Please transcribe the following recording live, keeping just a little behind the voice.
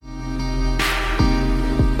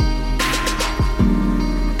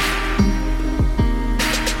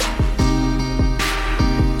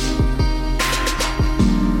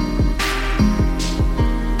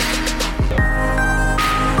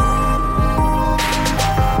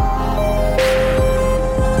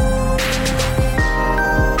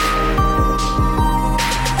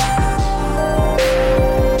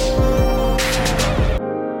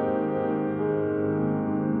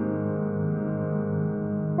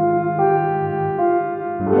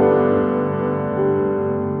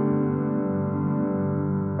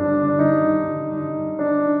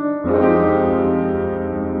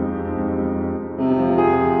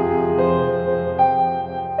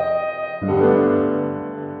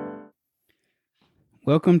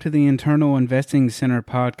Welcome to the Internal Investing Center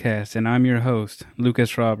podcast, and I'm your host,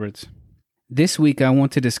 Lucas Roberts. This week, I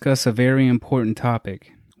want to discuss a very important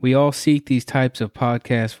topic. We all seek these types of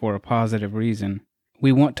podcasts for a positive reason.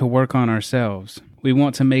 We want to work on ourselves. We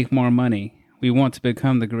want to make more money. We want to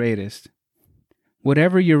become the greatest.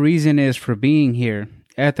 Whatever your reason is for being here,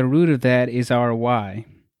 at the root of that is our why.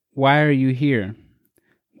 Why are you here?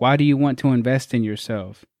 Why do you want to invest in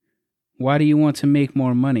yourself? Why do you want to make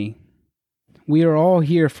more money? We are all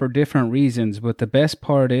here for different reasons, but the best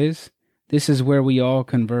part is, this is where we all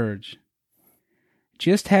converge.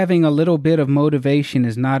 Just having a little bit of motivation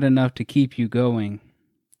is not enough to keep you going.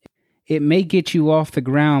 It may get you off the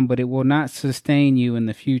ground, but it will not sustain you in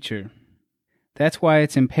the future. That's why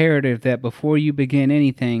it's imperative that before you begin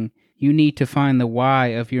anything, you need to find the why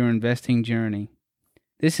of your investing journey.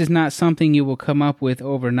 This is not something you will come up with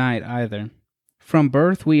overnight either. From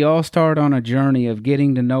birth, we all start on a journey of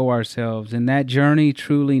getting to know ourselves, and that journey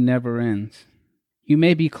truly never ends. You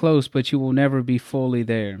may be close, but you will never be fully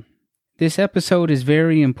there. This episode is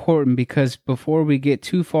very important because before we get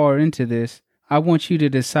too far into this, I want you to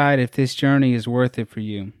decide if this journey is worth it for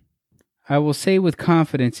you. I will say with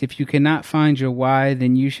confidence, if you cannot find your why,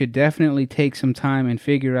 then you should definitely take some time and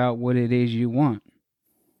figure out what it is you want.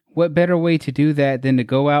 What better way to do that than to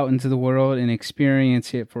go out into the world and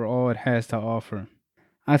experience it for all it has to offer?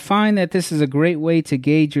 I find that this is a great way to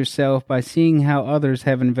gauge yourself by seeing how others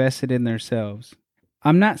have invested in themselves.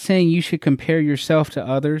 I'm not saying you should compare yourself to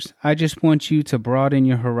others. I just want you to broaden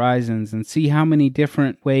your horizons and see how many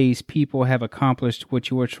different ways people have accomplished what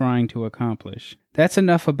you are trying to accomplish. That's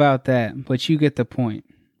enough about that, but you get the point.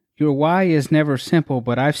 Your why is never simple,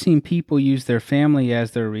 but I've seen people use their family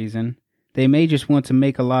as their reason. They may just want to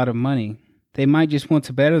make a lot of money. They might just want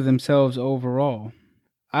to better themselves overall.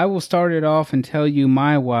 I will start it off and tell you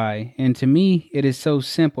my why, and to me it is so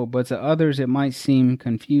simple, but to others it might seem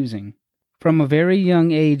confusing. From a very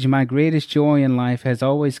young age, my greatest joy in life has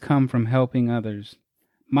always come from helping others.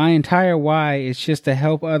 My entire why is just to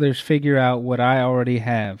help others figure out what I already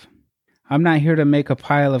have. I'm not here to make a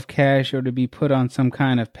pile of cash or to be put on some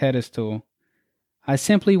kind of pedestal. I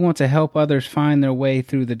simply want to help others find their way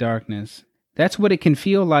through the darkness. That's what it can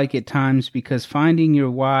feel like at times, because finding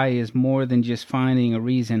your why is more than just finding a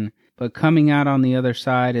reason, but coming out on the other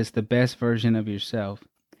side as the best version of yourself.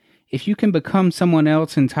 If you can become someone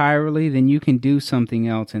else entirely, then you can do something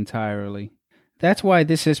else entirely. That's why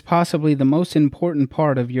this is possibly the most important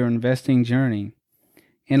part of your investing journey.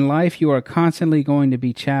 In life, you are constantly going to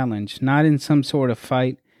be challenged, not in some sort of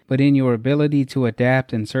fight, but in your ability to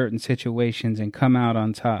adapt in certain situations and come out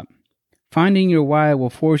on top. Finding your why will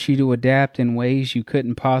force you to adapt in ways you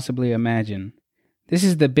couldn't possibly imagine. This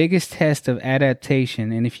is the biggest test of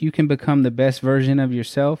adaptation, and if you can become the best version of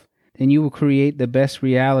yourself, then you will create the best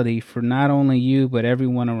reality for not only you, but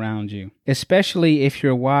everyone around you, especially if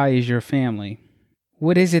your why is your family.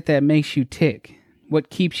 What is it that makes you tick? What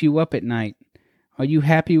keeps you up at night? Are you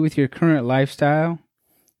happy with your current lifestyle?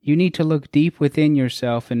 You need to look deep within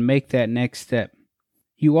yourself and make that next step.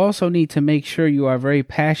 You also need to make sure you are very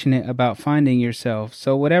passionate about finding yourself,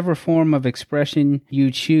 so whatever form of expression you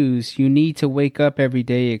choose, you need to wake up every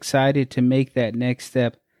day excited to make that next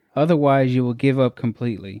step, otherwise you will give up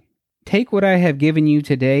completely. Take what I have given you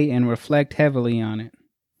today and reflect heavily on it.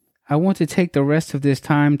 I want to take the rest of this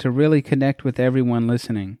time to really connect with everyone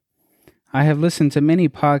listening. I have listened to many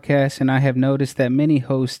podcasts, and I have noticed that many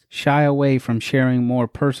hosts shy away from sharing more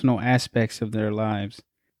personal aspects of their lives.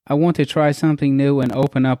 I want to try something new and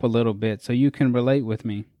open up a little bit so you can relate with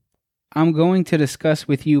me. I'm going to discuss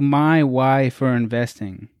with you my why for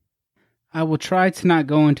investing. I will try to not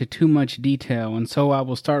go into too much detail, and so I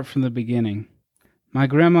will start from the beginning. My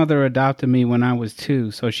grandmother adopted me when I was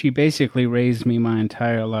 2, so she basically raised me my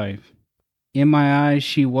entire life. In my eyes,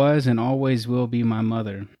 she was and always will be my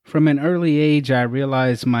mother. From an early age, I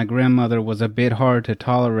realized my grandmother was a bit hard to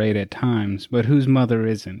tolerate at times, but whose mother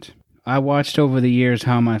isn't? I watched over the years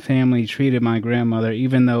how my family treated my grandmother,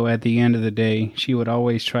 even though at the end of the day, she would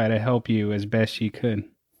always try to help you as best she could.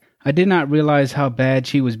 I did not realize how bad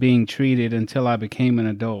she was being treated until I became an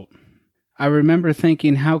adult. I remember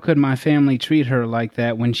thinking, how could my family treat her like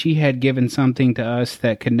that when she had given something to us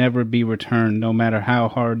that could never be returned, no matter how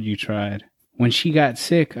hard you tried? When she got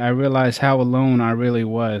sick, I realized how alone I really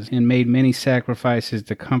was and made many sacrifices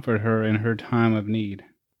to comfort her in her time of need.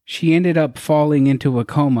 She ended up falling into a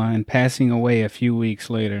coma and passing away a few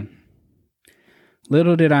weeks later.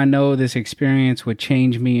 Little did I know this experience would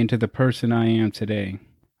change me into the person I am today.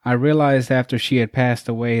 I realized after she had passed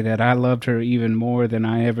away that I loved her even more than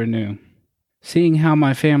I ever knew. Seeing how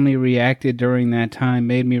my family reacted during that time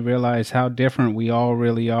made me realize how different we all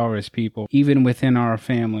really are as people, even within our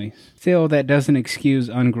families. Still, that doesn't excuse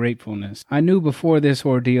ungratefulness. I knew before this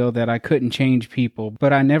ordeal that I couldn't change people,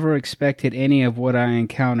 but I never expected any of what I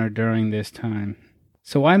encountered during this time.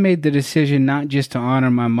 So I made the decision not just to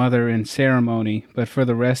honor my mother in ceremony, but for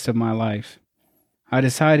the rest of my life. I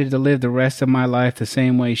decided to live the rest of my life the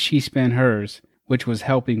same way she spent hers, which was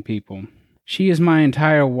helping people. She is my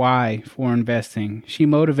entire why for investing. She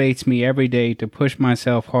motivates me every day to push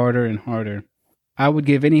myself harder and harder. I would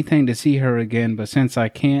give anything to see her again, but since I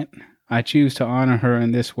can't, I choose to honor her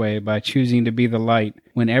in this way by choosing to be the light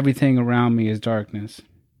when everything around me is darkness.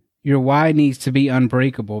 Your why needs to be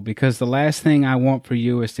unbreakable because the last thing I want for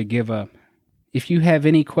you is to give up. If you have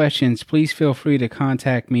any questions, please feel free to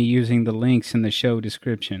contact me using the links in the show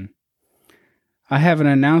description. I have an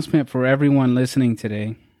announcement for everyone listening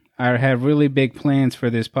today. I have really big plans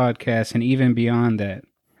for this podcast and even beyond that.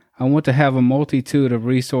 I want to have a multitude of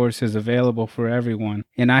resources available for everyone,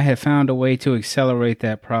 and I have found a way to accelerate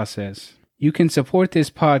that process. You can support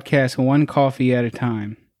this podcast one coffee at a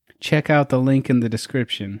time. Check out the link in the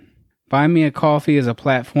description. Buy Me a Coffee is a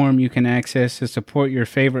platform you can access to support your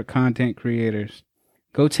favorite content creators.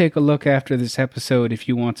 Go take a look after this episode if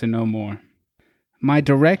you want to know more. My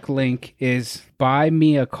direct link is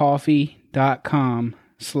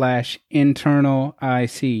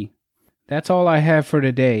buymeacoffee.com/internalic. That's all I have for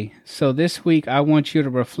today. So this week I want you to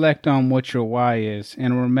reflect on what your why is.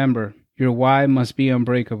 And remember, your why must be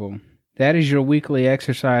unbreakable. That is your weekly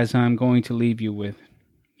exercise I'm going to leave you with.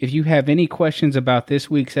 If you have any questions about this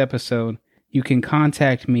week's episode, you can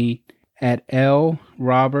contact me at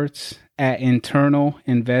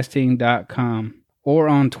lroberts@internalinvesting.com or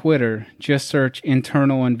on Twitter, just search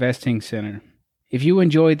Internal Investing Center. If you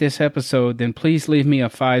enjoyed this episode, then please leave me a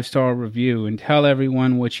 5-star review and tell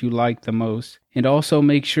everyone what you like the most. And also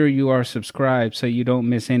make sure you are subscribed so you don't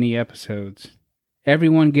miss any episodes.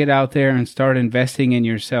 Everyone get out there and start investing in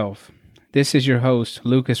yourself. This is your host,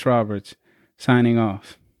 Lucas Roberts, signing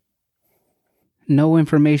off. No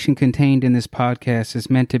information contained in this podcast is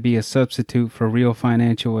meant to be a substitute for real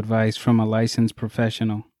financial advice from a licensed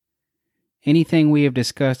professional. Anything we have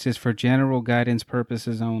discussed is for general guidance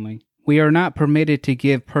purposes only. We are not permitted to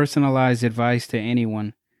give personalized advice to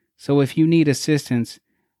anyone, so if you need assistance,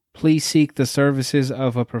 please seek the services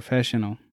of a professional.